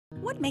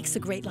What makes a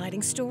great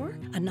lighting store?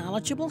 A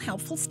knowledgeable,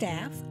 helpful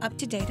staff,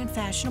 up-to-date and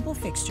fashionable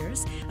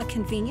fixtures, a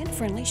convenient,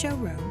 friendly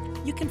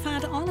showroom. You can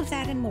find all of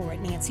that and more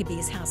at Nancy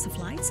B's House of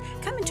Lights.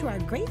 Come into our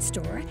great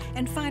store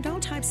and find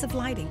all types of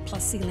lighting,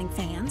 plus ceiling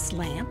fans,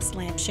 lamps,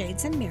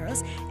 lampshades, and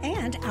mirrors,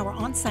 and our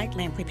on-site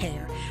lamp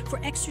repair.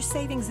 For extra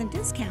savings and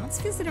discounts,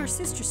 visit our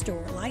sister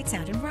store, Lights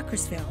Out in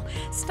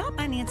Ruckersville. Stop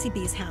by Nancy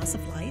B's House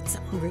of Lights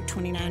on Route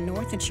 29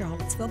 North in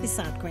Charlottesville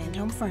beside Grand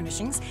Home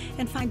Furnishings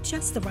and find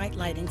just the right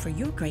lighting for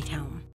your great home.